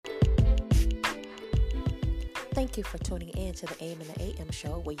Thank you for tuning in to the AM and the AM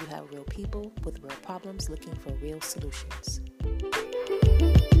show, where you have real people with real problems looking for real solutions.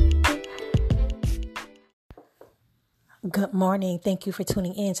 Good morning. Thank you for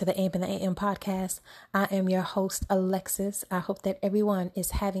tuning in to the AM and the AM podcast. I am your host, Alexis. I hope that everyone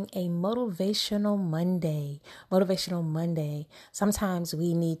is having a motivational Monday. Motivational Monday. Sometimes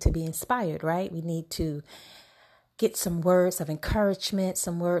we need to be inspired, right? We need to get some words of encouragement,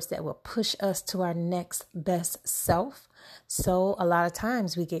 some words that will push us to our next best self. So a lot of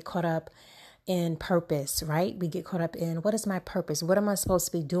times we get caught up in purpose, right? We get caught up in, what is my purpose? What am I supposed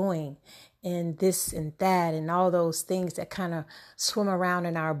to be doing? And this and that and all those things that kind of swim around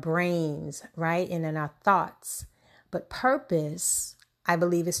in our brains, right? And in our thoughts. But purpose, I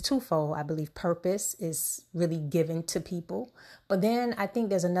believe, is twofold. I believe purpose is really given to people. But then I think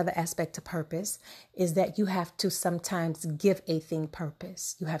there's another aspect to purpose, is that you have to sometimes give a thing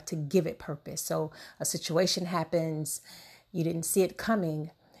purpose. You have to give it purpose. So a situation happens, you didn't see it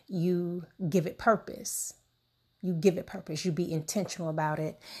coming, you give it purpose. You give it purpose. You be intentional about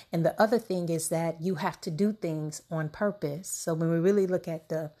it. And the other thing is that you have to do things on purpose. So when we really look at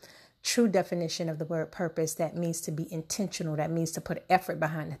the true definition of the word purpose, that means to be intentional. That means to put effort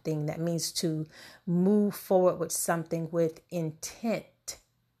behind the thing. That means to move forward with something with intent,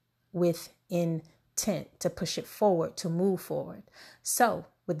 to push it forward, to move forward. So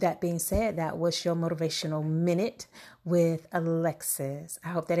with that being said, that was your motivational minute with Alexis. I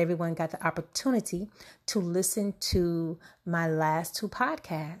hope that everyone got the opportunity to listen to my last two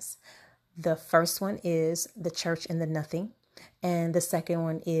podcasts. The first one is The Church and the Nothing. And the second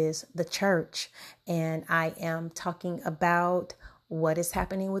one is The Church. And I am talking about what is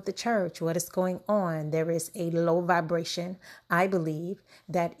happening with the church, what is going on. There is a low vibration, I believe,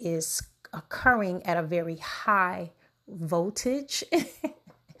 that is occurring at a very high voltage.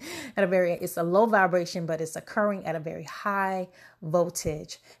 It's a low vibration, but it's occurring at a very high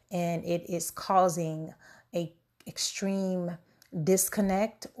voltage, and it is causing a extreme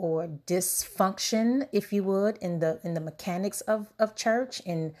disconnect or dysfunction, if you would, in the mechanics of church,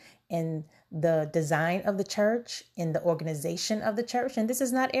 in the design of the church, in the organization of the church. And this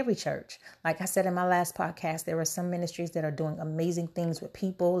is not every church. Like I said in my last podcast, there are some ministries that are doing amazing things with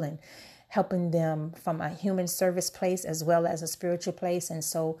people and helping them from a human service place as well as a spiritual place. And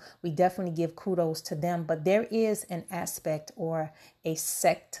so we definitely give kudos to them. But there is an aspect or a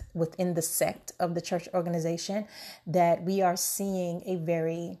sect within the sect of the church organization that we are seeing a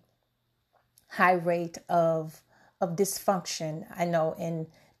very high rate of dysfunction. I know in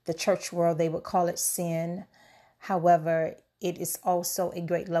the church world, they would call it sin. However, it is also a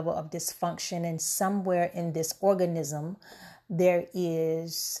great level of dysfunction. And somewhere in this organism, there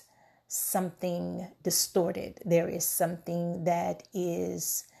is something distorted. There is something that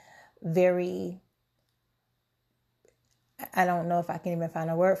is very, I don't know if I can even find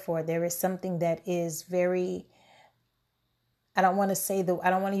a word for it. There is something that is very, I don't want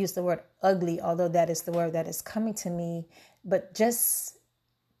to use the word ugly, although that is the word that is coming to me, but just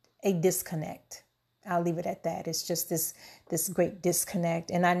a disconnect. I'll leave it at that. It's just this great disconnect.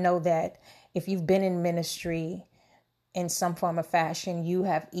 And I know that if you've been in ministry in some form or fashion, you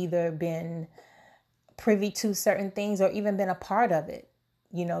have either been privy to certain things or even been a part of it.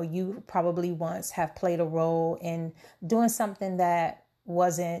 You know, you probably once have played a role in doing something that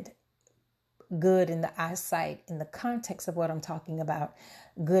wasn't good in the eyesight, in the context of what I'm talking about,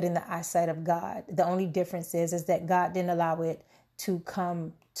 good in the eyesight of God. The only difference is that God didn't allow it to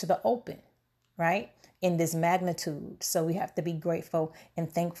come to the open, right? In this magnitude. So we have to be grateful and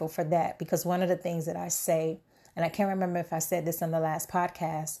thankful for that, because one of the things that I say, and I can't remember if I said this on the last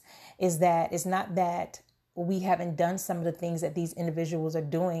podcast, is that it's not that we haven't done some of the things that these individuals are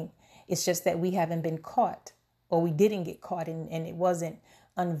doing. It's just that we haven't been caught, or we didn't get caught, and it wasn't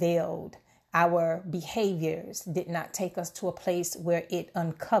unveiled. Our behaviors did not take us to a place where it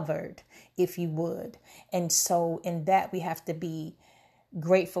uncovered, if you would. And so in that, we have to be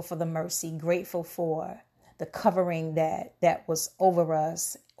grateful for the mercy, grateful for the covering that was over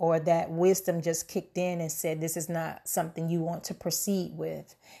us, or that wisdom just kicked in and said, this is not something you want to proceed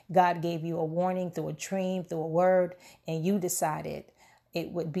with. God gave you a warning through a dream, through a word, and you decided it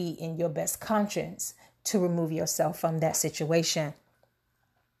would be in your best conscience to remove yourself from that situation.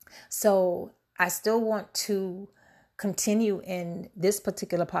 So I still want to continue in this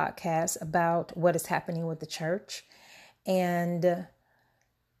particular podcast about what is happening with the church, and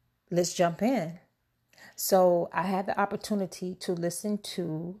let's jump in. So I had the opportunity to listen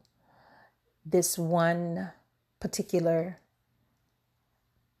to this one particular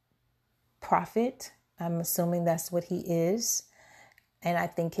prophet. I'm assuming that's what he is. And I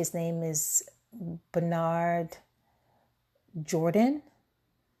think his name is Bernard Jordan,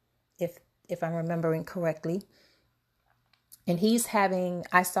 if I'm remembering correctly. And he's having,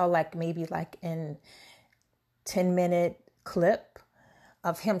 I saw like maybe like in 10-minute clip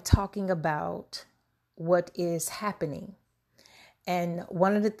of him talking about what is happening. And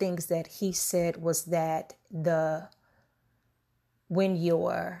one of the things that he said was that when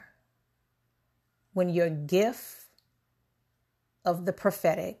your gift of the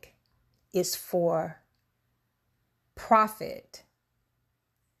prophetic is for profit,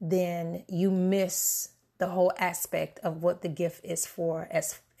 then you miss the whole aspect of what the gift is for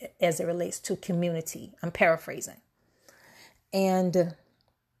as it relates to community. I'm paraphrasing. And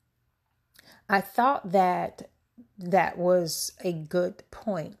I thought that was a good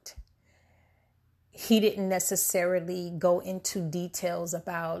point. He didn't necessarily go into details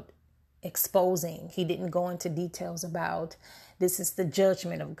about exposing. He didn't go into details about this is the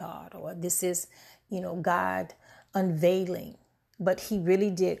judgment of God, or this is, God unveiling. But he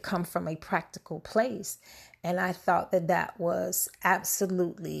really did come from a practical place. And I thought that was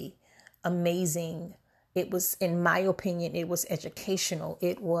absolutely amazing. It was, in my opinion, it was educational.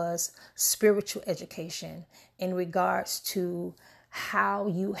 It was spiritual education in regards to how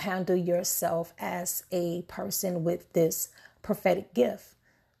you handle yourself as a person with this prophetic gift.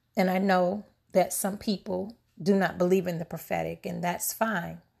 And I know that some people do not believe in the prophetic, and that's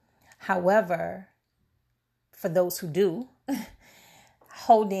fine. However, for those who do,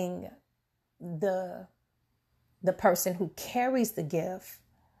 holding the person who carries the gift,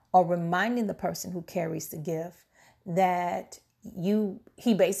 or reminding the person who carries the gift that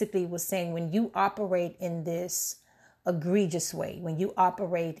he basically was saying, when you operate in this egregious way, when you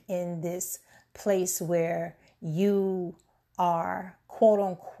operate in this place where you are, quote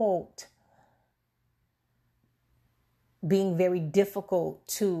unquote, being very difficult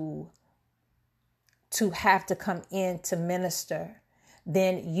to have to come in to minister,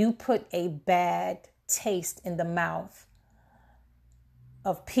 then you put a bad taste in the mouth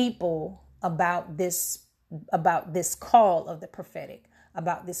of people about this call of the prophetic,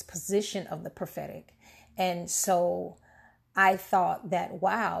 about this position of the prophetic. And so I thought that,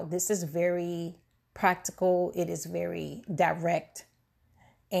 wow, this is very practical. It is very direct.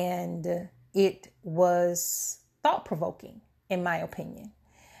 And it was thought-provoking, in my opinion.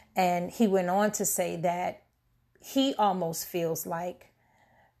 And he went on to say that he almost feels like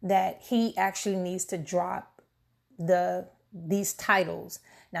that he actually needs to drop these titles.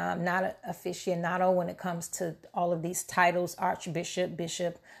 Now, I'm not an aficionado when it comes to all of these titles, archbishop,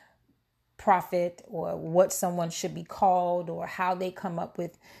 bishop, prophet, or what someone should be called, or how they come up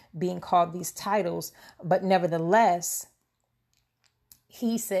with being called these titles. But nevertheless,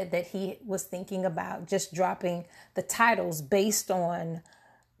 he said that he was thinking about just dropping the titles based on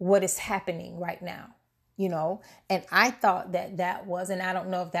what is happening right now, and I thought that was, and I don't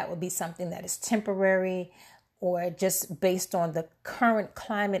know if that would be something that is temporary or just based on the current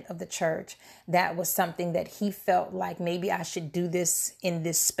climate of the church. That was something that he felt like maybe I should do this in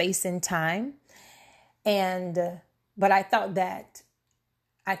this space and time. And, but I thought that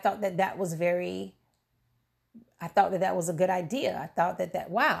was a good idea. I thought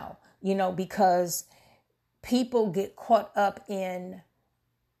that, wow, because people get caught up in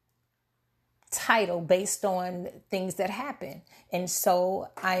title based on things that happen. And so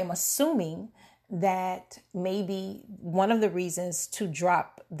I am assuming that maybe one of the reasons to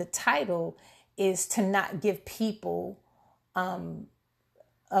drop the title is to not give people,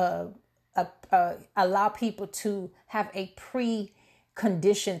 allow people to have a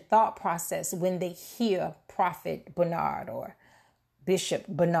preconditioned thought process when they hear Prophet Bernard or Bishop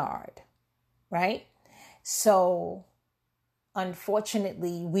Bernard, right? So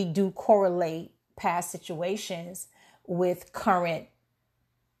unfortunately, we do correlate past situations with current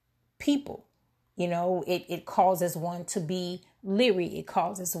people. It causes one to be leery. It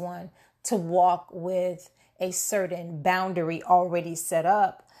causes one to walk with a certain boundary already set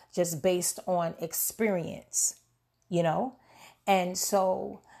up just based on experience, And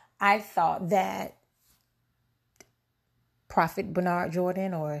so I thought that Prophet Bernard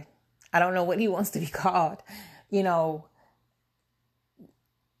Jordan, or I don't know what he wants to be called,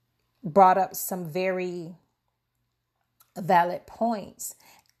 brought up some very valid points.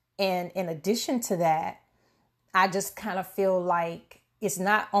 And in addition to that, I just kind of feel like it's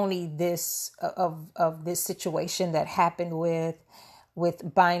not only this of this situation that happened with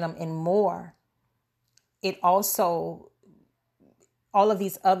Bynum and Moore. It also, all of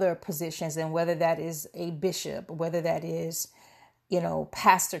these other positions, and whether that is a bishop, whether that is,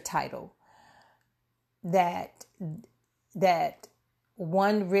 pastor title, that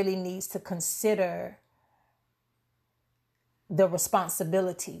one really needs to consider the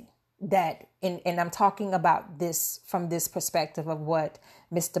responsibility that, and I'm talking about this from this perspective of what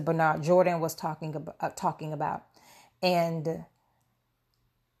Mr. Bernard Jordan was talking about, and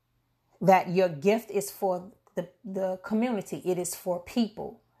that your gift is for the community. It is for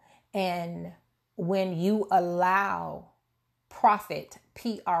people. And when you allow profit,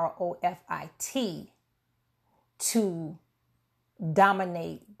 Profit, to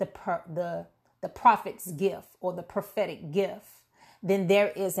dominate the prophet's gift or the prophetic gift, then there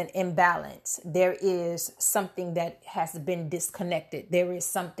is an imbalance. There is something that has been disconnected. There is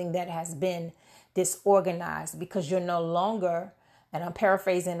something that has been disorganized, because you're no longer, and I'm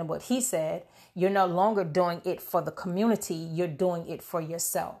paraphrasing what he said, you're no longer doing it for the community. You're doing it for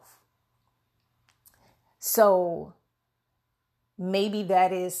yourself. So maybe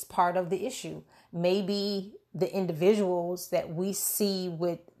that is part of the issue. Maybe the individuals that we see,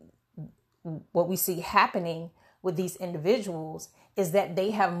 with what we see happening with these individuals, is that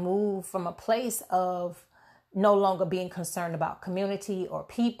they have moved from a place of no longer being concerned about community or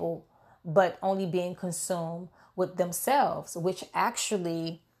people, but only being consumed with themselves, which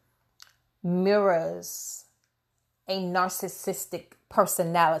actually mirrors a narcissistic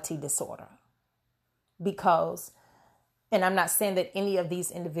personality disorder. Because, and I'm not saying that any of these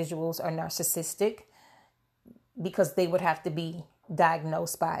individuals are narcissistic, because they would have to be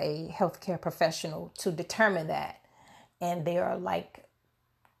diagnosed by a healthcare professional to determine that. And there are like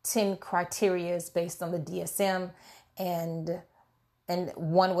 10 criterias based on the DSM, and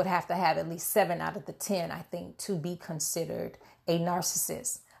one would have to have at least 7 out of the 10, I think, to be considered a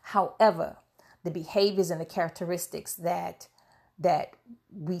narcissist. However, the behaviors and the characteristics that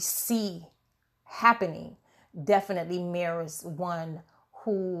we see happening definitely mirrors one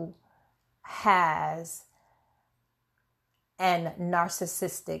who has a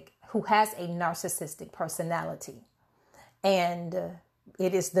narcissistic personality. And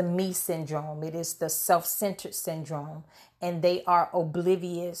it is the me syndrome. It is the self-centered syndrome. And they are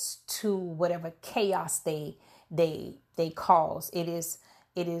oblivious to whatever chaos they cause.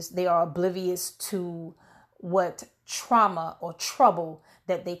 They are oblivious to what trauma or trouble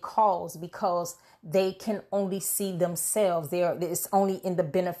that they cause, because they can only see themselves. It's only in the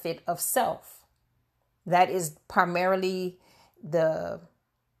benefit of self. That is primarily the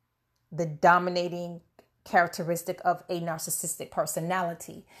dominating characteristic of a narcissistic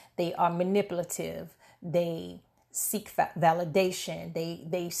personality. They are manipulative. They seek validation.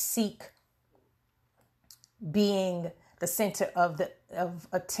 They seek being the center of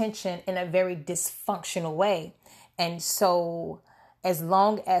attention in a very dysfunctional way. And so as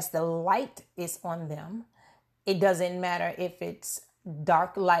long as the light is on them, it doesn't matter if it's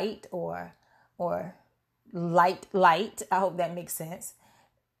dark light or light. I hope that makes sense.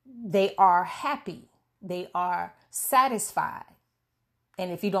 They are happy. They are satisfied.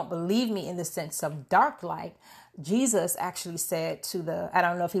 And if you don't believe me in the sense of dark light, Jesus actually said to I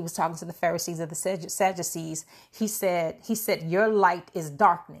don't know if he was talking to the Pharisees or the Sadducees, he said, your light is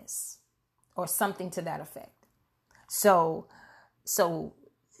darkness, or something to that effect. So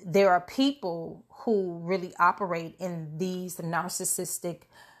there are people who really operate in these narcissistic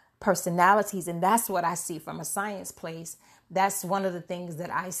personalities. And that's what I see from a science place. That's one of the things that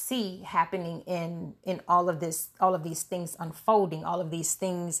I see happening in all of these things unfolding, all of these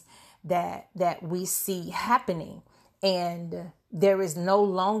things that we see happening. And there is no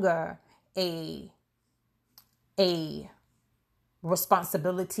longer a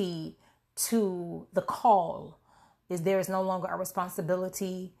responsibility to the call. There is no longer a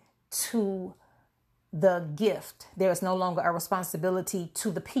responsibility to the gift. There is no longer a responsibility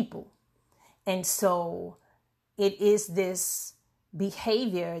to the people. And so it is this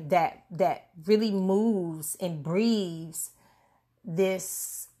behavior that really moves and breathes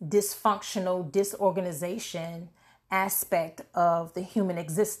this dysfunctional disorganization aspect of the human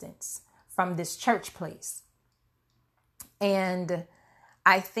existence from this church place. And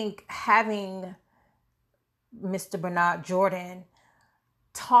I think having Mr. Bernard Jordan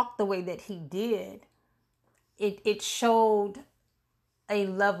talk the way that he did, it showed a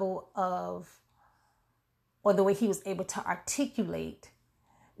level of, or the way he was able to articulate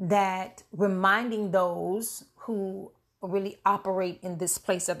that, reminding those who really operate in this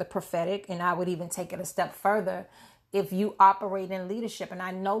place of the prophetic. And I would even take it a step further. If you operate in leadership, and I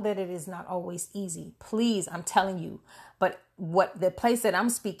know that it is not always easy, please, I'm telling you, but what the place that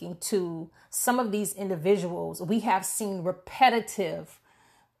I'm speaking to, some of these individuals, we have seen repetitive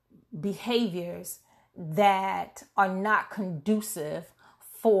behaviors that are not conducive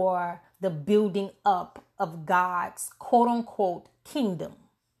for the building up of God's quote unquote kingdom.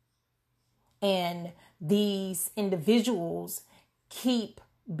 And these individuals keep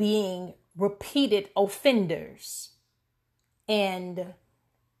being repeated offenders. And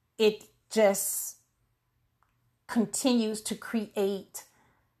it just continues to create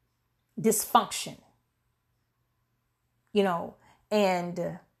dysfunction,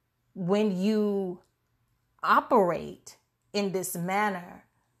 and when you operate in this manner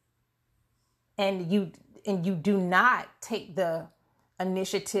and you do not take the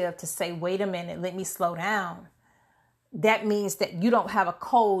initiative to say, wait a minute, let me slow down, that means that you don't have a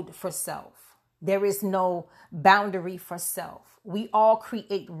code for self. There is no boundary for self. We all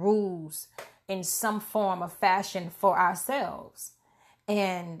create rules in some form of fashion for ourselves.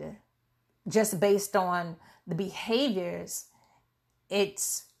 And just based on the behaviors,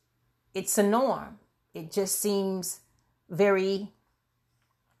 it's a norm. It just seems very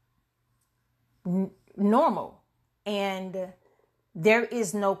normal. And there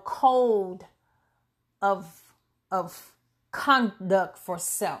is no code of conduct for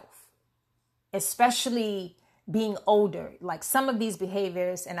self, especially being older. Like some of these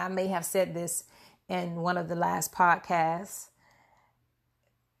behaviors, and I may have said this in one of the last podcasts,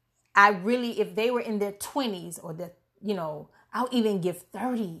 if they were in their 20s or I'll even give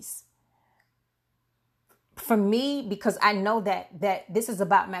 30s. For me, because I know that this is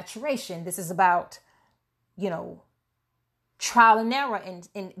about maturation. This is about, trial and error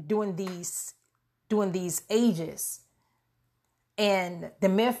in doing these ages. And the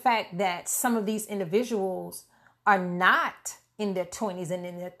mere fact that some of these individuals are not in their 20s and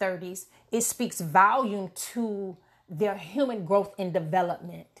in their 30s, it speaks volume to their human growth and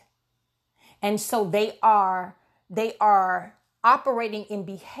development. And so they are operating in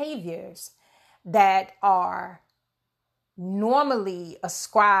behaviors that are normally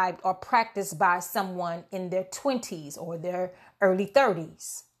ascribed or practiced by someone in their 20s or their early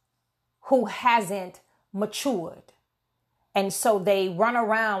 30s who hasn't matured. And so they run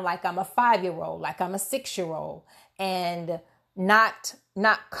around like I'm a 5-year-old, like I'm a 6-year-old, and not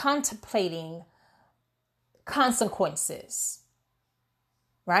contemplating consequences,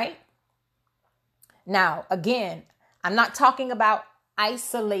 right? Now, again, I'm not talking about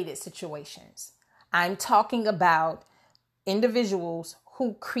isolated situations. I'm talking about individuals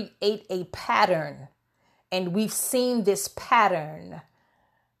who create a pattern. And we've seen this pattern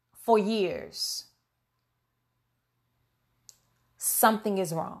for years. Something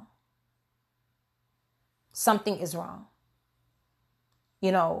is wrong. Something is wrong.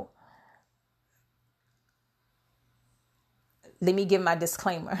 Let me give my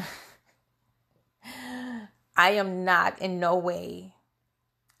disclaimer. I am not in no way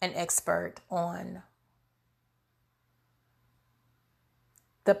an expert on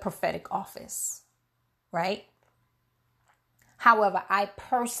the prophetic office, right? However, I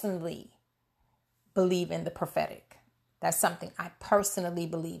personally believe in the prophetic. That's something I personally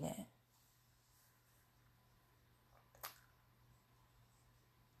believe in.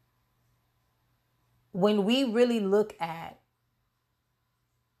 When we really look at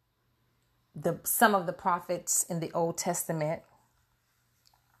some of the prophets in the Old Testament,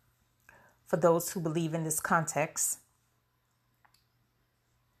 for those who believe in this context,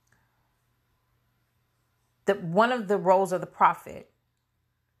 that one of the roles of the prophet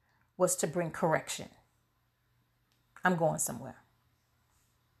was to bring correction. I'm going somewhere.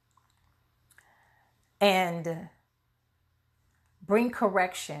 And bring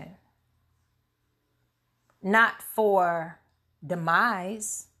correction, not for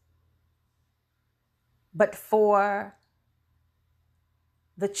demise, but for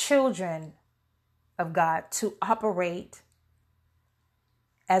the children of God to operate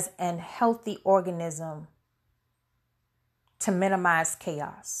as an healthy organism to minimize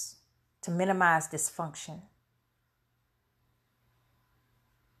chaos, to minimize dysfunction.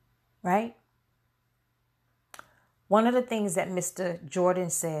 Right? One of the things that Mr. Jordan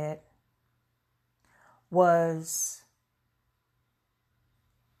said was,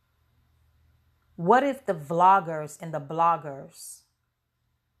 what if the vloggers and the bloggers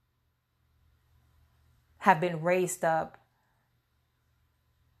have been raised up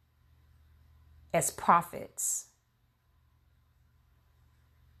as prophets?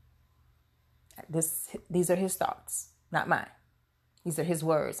 These are his thoughts, not mine. These are his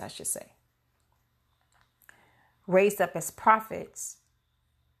words, I should say. Raised up as prophets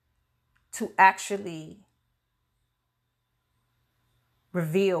to actually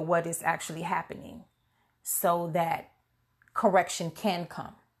reveal what is actually happening so that correction can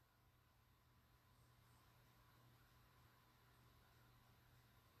come.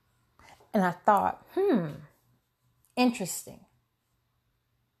 And I thought, interesting.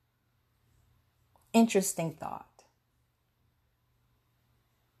 Interesting thought.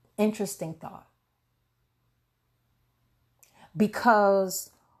 Interesting thought. Because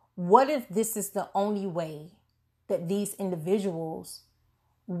what if this is the only way that these individuals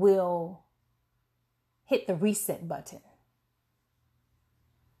will hit the reset button?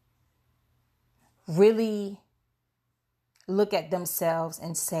 Really look at themselves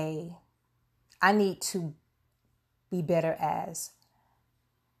and say, I need to be better as,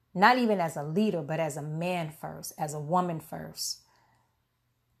 not even as a leader, but as a man first, as a woman first.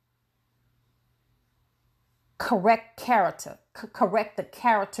 Correct character, correct the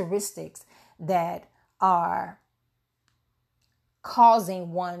characteristics that are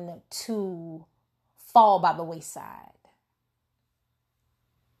causing one to fall by the wayside.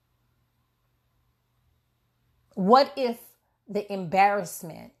 What if the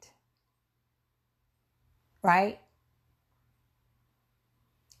embarrassment, right,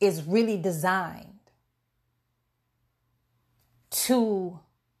 is really designed to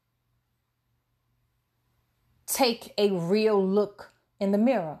take a real look in the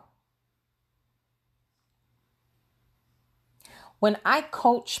mirror? When I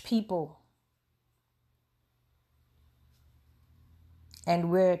coach people and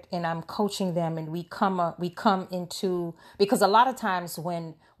I'm coaching them, and we come into, because a lot of times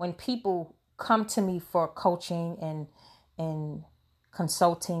when people come to me for coaching and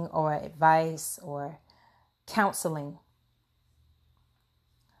consulting or advice or counseling,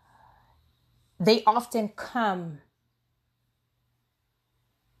 they often come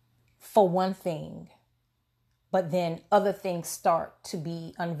for one thing, but then other things start to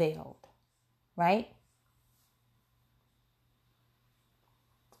be unveiled, right?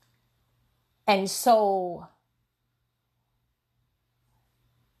 And so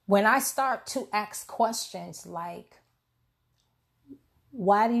when I start to ask questions like,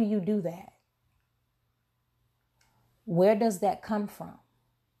 why do you do that? Where does that come from?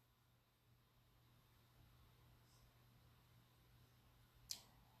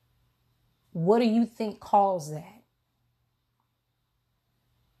 What do you think caused that?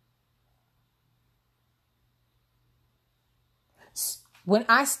 When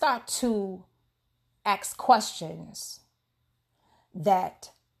I start to ask questions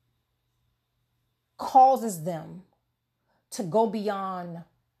that causes them to go beyond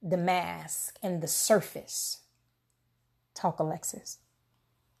the mask and the surface. Talk, Alexis.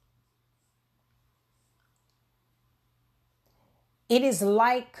 It is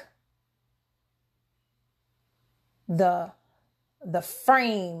like the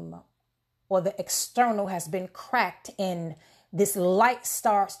frame or the external has been cracked and this light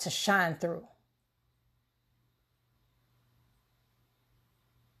starts to shine through.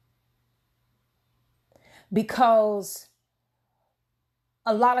 Because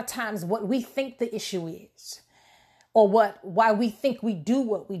a lot of times what we think the issue is, or why we think we do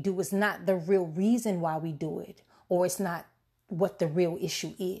what we do, is not the real reason why we do it, or it's not what the real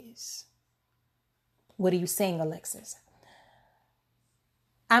issue is. What are you saying, Alexis?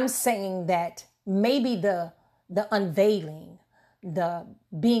 I'm saying that maybe the unveiling, the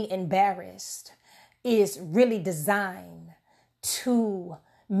being embarrassed, is really designed to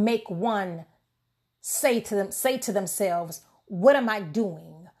make one say to themselves, what am I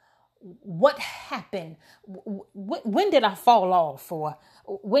doing? What happened? When did I fall off? Or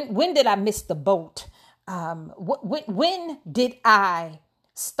when did I miss the boat? When did I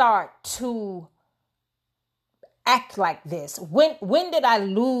start to act like this? When did I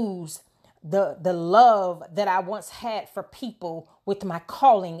lose the love that I once had for people with my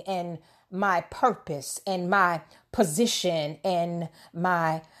calling and my purpose and my position and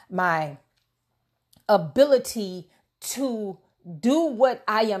my ability to do what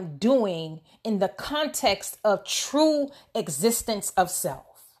I am doing in the context of true existence of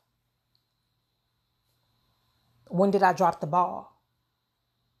self? When did I drop the ball?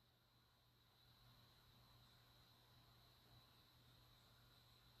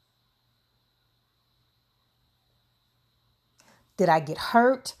 Did I get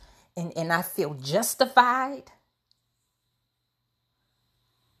hurt and I feel justified?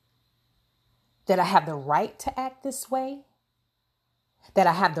 That I have the right to act this way? That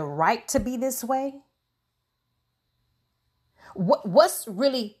I have the right to be this way? What's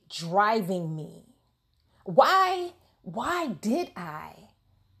really driving me? Why did I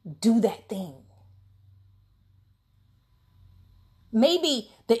do that thing? Maybe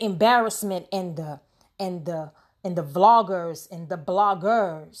the embarrassment and the vloggers and the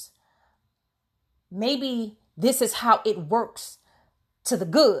bloggers, maybe this is how it works to the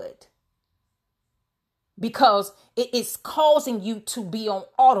good. because it is causing you to be on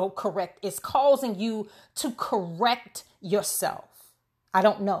autocorrect. It's causing you to correct yourself. I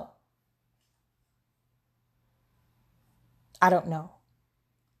don't know. I don't know.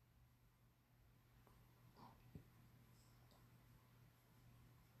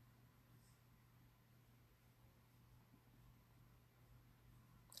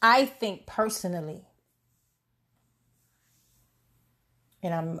 I think personally,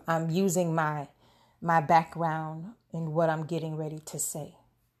 and I'm using my background in what I'm getting ready to say,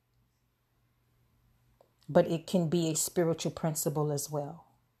 but it can be a spiritual principle as well,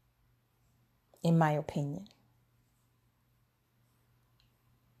 in my opinion.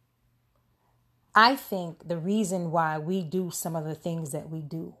 I think the reason why we do some of the things that we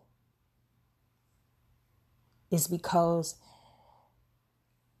do is because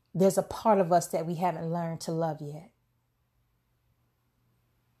there's a part of us that we haven't learned to love yet.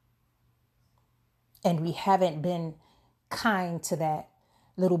 And we haven't been kind to that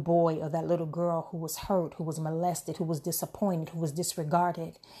little boy or that little girl who was hurt, who was molested, who was disappointed, who was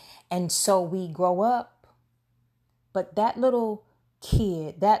disregarded. And so we grow up, but that little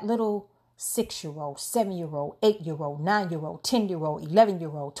kid, that little 6-year-old, 7-year-old, 8-year-old, 9-year-old, 10-year-old,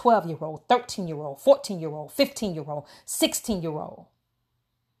 11-year-old, 12-year-old, 13-year-old, 14-year-old, 15-year-old, 16-year-old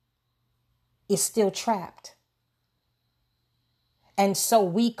is still trapped. And so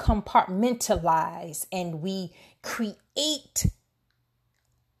we compartmentalize and we create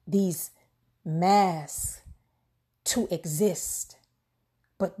these masks to exist.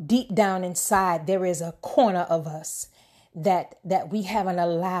 But deep down inside, there is a corner of us that we haven't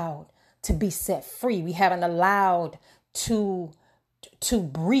allowed to be set free. We haven't allowed to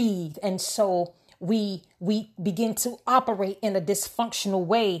breathe. And so we begin to operate in a dysfunctional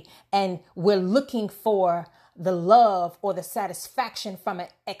way, and we're looking for the love or the satisfaction from an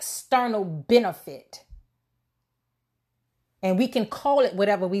external benefit. And we can call it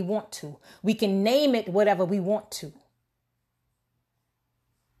whatever we want to. We can name it whatever we want to.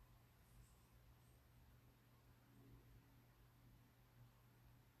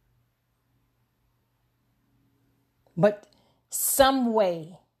 But some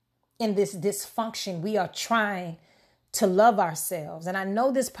way in this dysfunction, we are trying to love ourselves. And I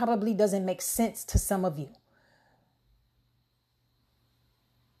know this probably doesn't make sense to some of you.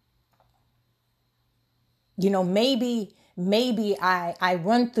 You know, maybe I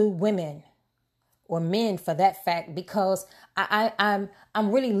run through women or men for that fact because I'm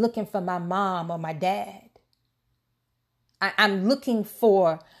really looking for my mom or my dad. I'm looking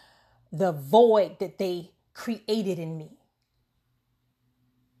for the void that they created in me.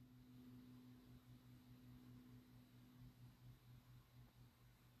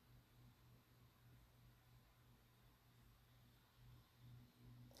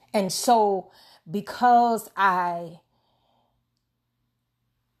 And so because I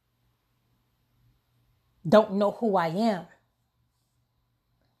don't know who I am,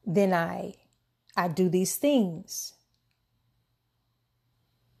 then I do these things.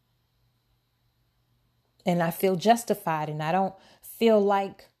 And I feel justified, and I don't feel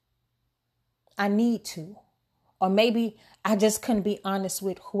like I need to. Or maybe I just couldn't be honest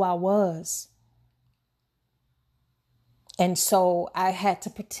with who I was. And so I had to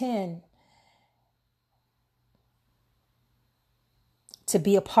pretend to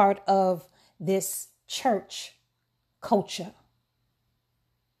be a part of this church culture.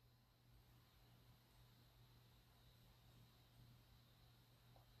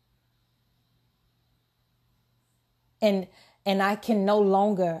 And I can no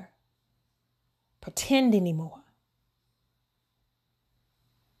longer pretend anymore.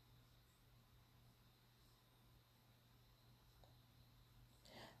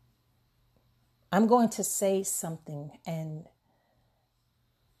 I'm going to say something, and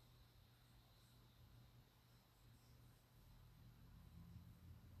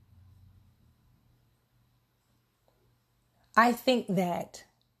I think that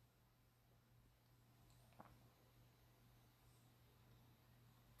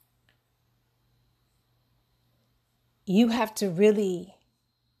you have to really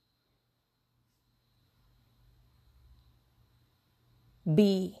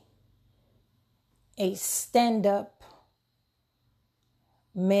be a stand-up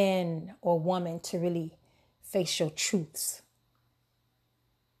man or woman to really face your truths.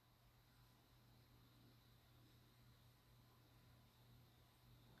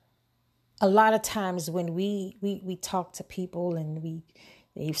 A lot of times when we talk to people and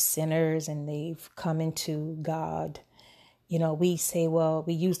they've sinners and they've come into God, you know, we say, well,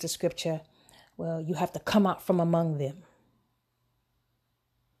 we use the scripture, well, you have to come out from among them.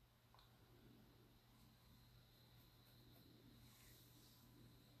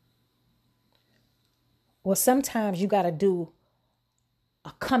 Well, sometimes you got to do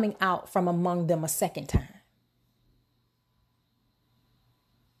a coming out from among them a second time.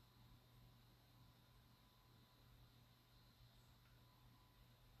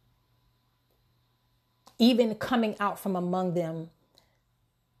 Even coming out from among them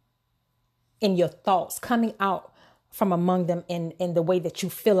in your thoughts, coming out from among them in the way that you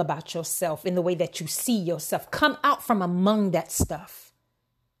feel about yourself, in the way that you see yourself. Come out from among that stuff.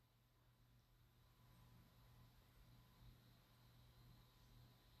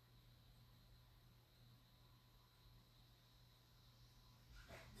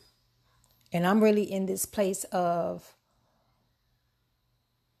 And I'm really in this place of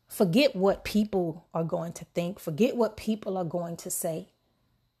forget what people are going to think, forget what people are going to say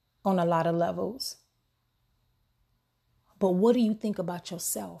on a lot of levels. But what do you think about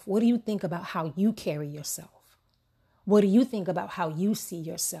yourself? What do you think about how you carry yourself? What do you think about how you see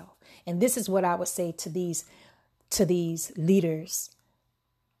yourself? And this is what I would say to these leaders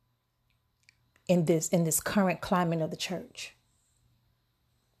in this current climate of the church.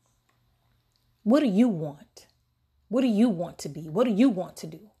 What do you want? What do you want to be? What do you want to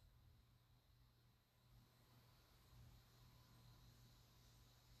do?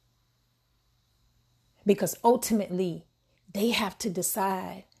 Because ultimately, they have to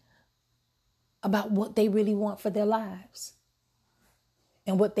decide about what they really want for their lives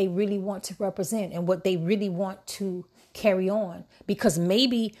and what they really want to represent and what they really want to carry on. Because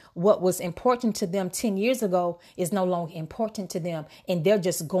maybe what was important to them 10 years ago is no longer important to them, and they're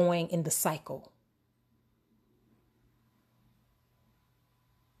just going in the cycle.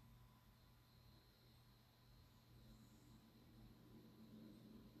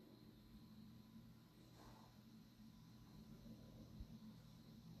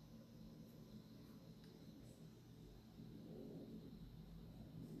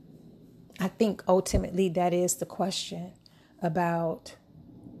 I think ultimately that is the question about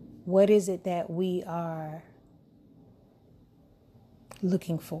what is it that we are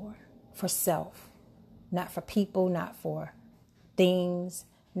looking for self, not for people, not for things,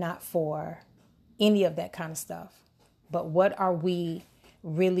 not for any of that kind of stuff. But what are we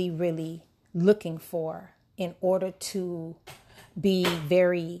really, really looking for in order to be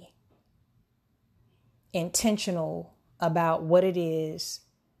very intentional about what it is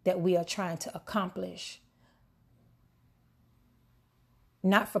that we are trying to accomplish,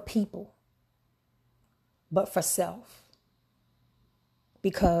 not for people, but for self.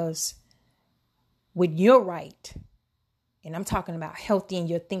 Because when you're right, and I'm talking about healthy in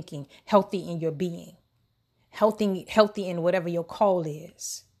your thinking, healthy in your being, healthy in whatever your call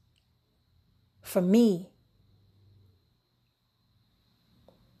is. For me,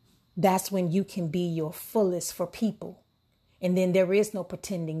 that's when you can be your fullest for people. And then there is no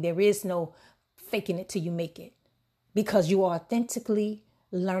pretending. There is no faking it till you make it. Because you are authentically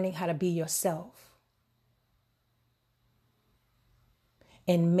learning how to be yourself.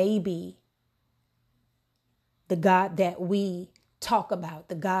 And maybe the God that we talk about,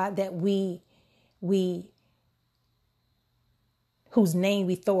 the God that we whose name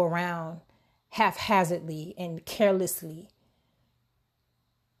we throw around haphazardly and carelessly,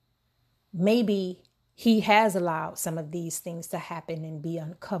 maybe he has allowed some of these things to happen and be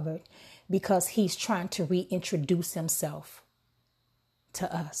uncovered because he's trying to reintroduce himself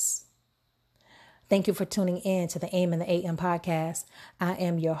to us. Thank you for tuning in to the AM and the AM podcast. I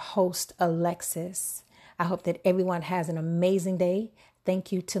am your host, Alexis. I hope that everyone has an amazing day.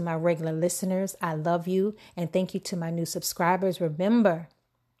 Thank you to my regular listeners. I love you. And thank you to my new subscribers. Remember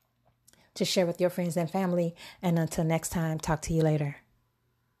to share with your friends and family. And until next time, talk to you later.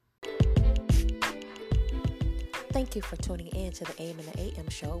 Thank you for tuning in to the AM and the AM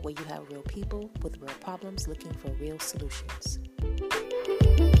show, where you have real people with real problems looking for real solutions.